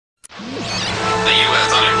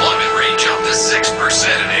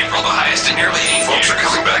in April, the highest in nearly 8 years. Folks are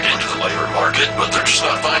coming back into the labor market, but they're just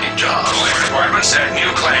not finding jobs. The labor department said new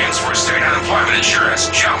claims for state unemployment insurance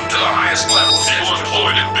jumped to the highest level. People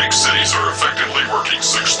employed in big cities are effectively working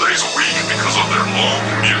 6 days a week because of their long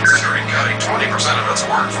commutes. Considering cutting 20% of its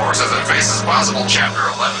workforce as it faces possible Chapter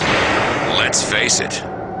 11. Let's face it,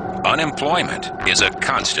 unemployment is a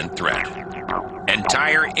constant threat.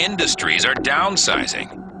 Entire industries are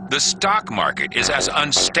downsizing. The stock market is as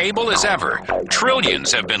unstable as ever.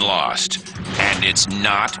 Trillions have been lost, and it's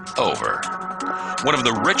not over. One of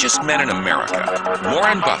the richest men in America,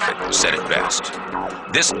 Warren Buffett, said it best.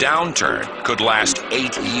 This downturn could last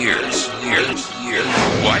 8 years. 8 years.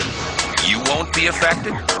 What? You won't be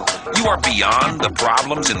affected? You are beyond the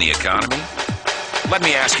problems in the economy? Let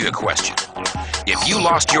me ask you a question. If you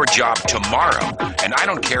lost your job tomorrow, and I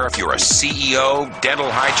don't care if you're a CEO, dental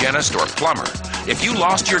hygienist, or plumber, if you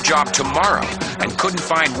lost your job tomorrow and couldn't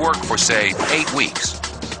find work for, say, 8 weeks,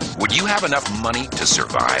 would you have enough money to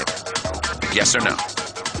survive? Yes or no?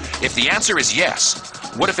 If the answer is yes,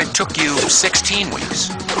 what if it took you 16 weeks,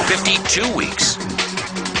 52 weeks?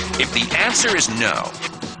 If the answer is no,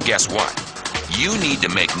 guess what? You need to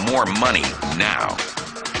make more money now.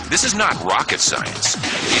 This is not rocket science.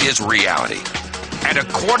 It is reality. And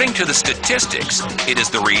according to the statistics, it is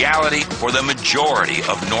the reality for the majority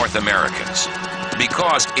of North Americans.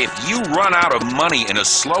 Because if you run out of money in a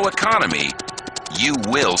slow economy, you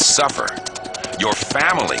will suffer. Your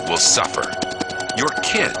family will suffer. Your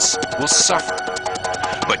kids will suffer.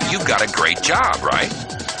 But you've got a great job, right?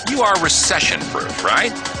 You are recession-proof,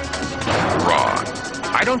 right? Wrong.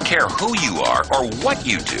 I don't care who you are or what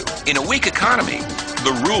you do. In a weak economy,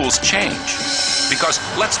 the rules change. Because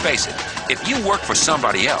let's face it, if you work for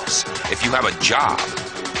somebody else, if you have a job,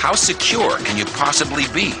 how secure can you possibly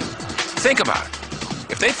be? Think about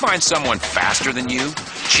it. If they find someone faster than you,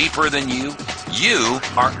 cheaper than you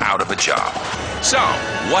are out of a job. So,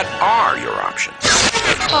 what are your options?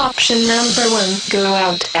 Option number 1, go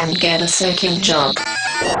out and get a second job.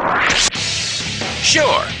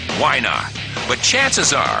 Sure, why not? But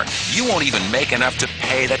chances are, you won't even make enough to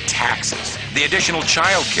pay the taxes, the additional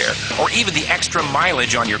child care, or even the extra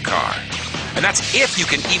mileage on your car. And that's if you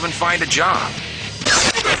can even find a job.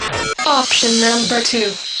 Option number 2,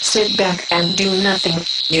 sit back and do nothing.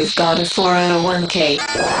 You've got a 401k.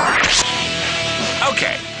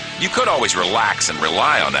 Okay, you could always relax and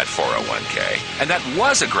rely on that 401k, and that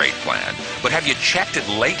was a great plan, but have you checked it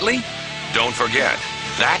lately? Don't forget,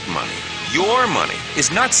 that money, your money,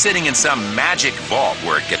 is not sitting in some magic vault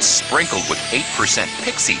where it gets sprinkled with 8%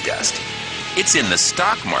 pixie dust. It's in the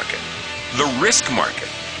stock market, the risk market.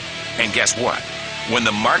 And guess what? When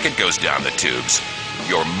the market goes down the tubes,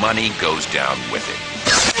 your money goes down with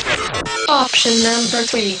it. Option number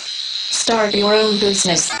 3, start your own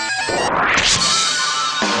business.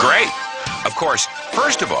 Great. Of course,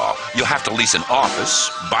 first of all, you'll have to lease an office,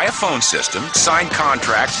 buy a phone system, sign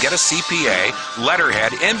contracts, get a CPA,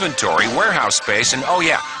 letterhead, inventory, warehouse space, and oh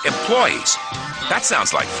yeah, employees. That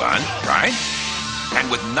sounds like fun, right? And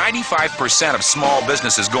with 95% of small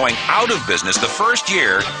businesses going out of business the first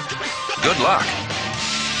year, good luck.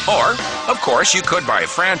 Or, of course, you could buy a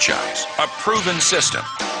franchise, a proven system,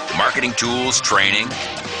 marketing tools, training.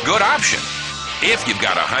 Good option. If you've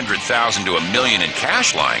got $100,000 to $1 million in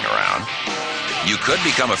cash lying around, you could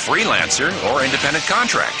become a freelancer or independent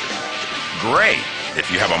contractor. Great if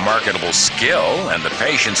you have a marketable skill and the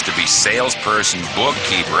patience to be salesperson,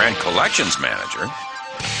 bookkeeper, and collections manager.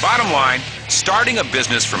 Bottom line, starting a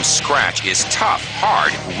business from scratch is tough,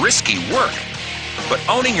 hard, risky work. But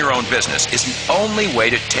owning your own business is the only way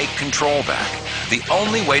to take control back, the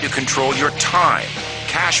only way to control your time,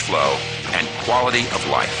 cash flow, and quality of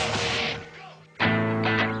life.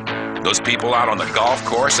 Those people out on the golf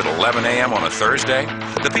course at 11 a.m. on a Thursday,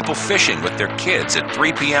 the people fishing with their kids at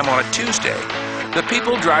 3 p.m. on a Tuesday, the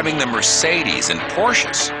people driving the Mercedes and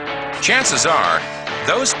Porsches. Chances are,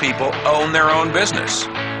 those people own their own business.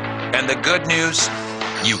 And the good news,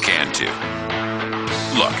 you can too.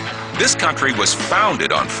 Look, this country was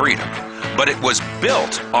founded on freedom, but it was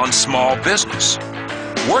built on small business.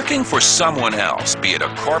 Working for someone else, be it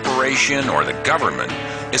a corporation or the government,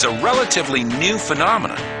 is a relatively new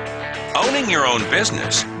phenomenon. Owning your own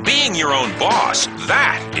business, being your own boss,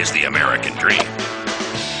 that is the American dream.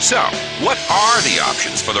 So, what are the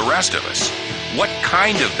options for the rest of us? What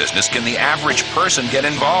kind of business can the average person get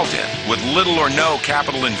involved in with little or no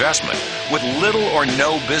capital investment, with little or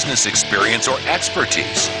no business experience or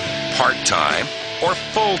expertise, part-time or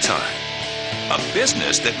full-time? A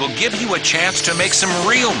business that will give you a chance to make some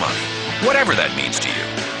real money, whatever that means to you.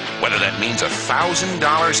 Whether that means $1,000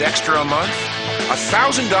 extra a month,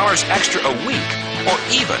 $1,000 extra a week, or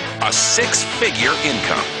even a six-figure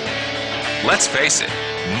income. Let's face it,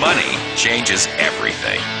 money changes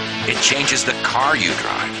everything. It changes the car you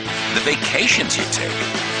drive, the vacations you take,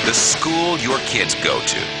 the school your kids go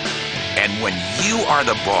to. And when you are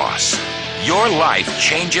the boss, your life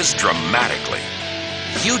changes dramatically.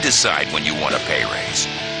 You decide when you want a pay raise.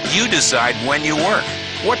 You decide when you work,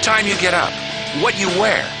 what time you get up, what you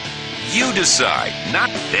wear. You decide, not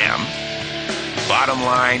them. Bottom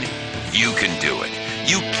line, you can do it.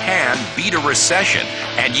 You can beat a recession,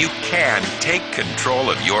 and you can take control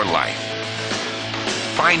of your life.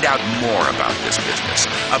 Find out more about this business,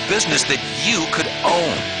 a business that you could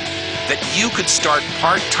own, that you could start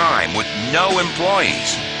part-time with no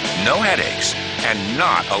employees, no headaches, and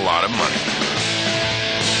not a lot of money.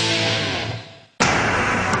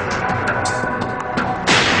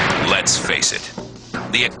 Let's face it,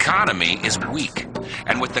 the economy is weak,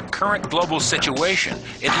 and with the current global situation,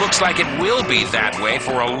 it looks like it will be that way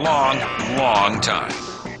for a long, long time.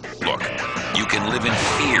 Look, you can live in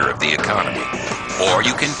fear of the economy, or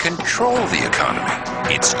you can control the economy.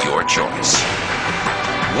 It's your choice.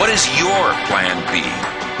 What is your plan B?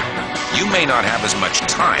 You may not have as much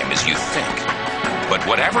time as you think, but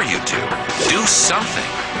whatever you do something,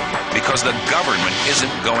 because the government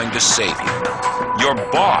isn't going to save you. Your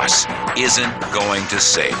boss isn't going to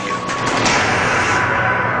save you.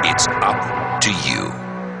 It's up to you.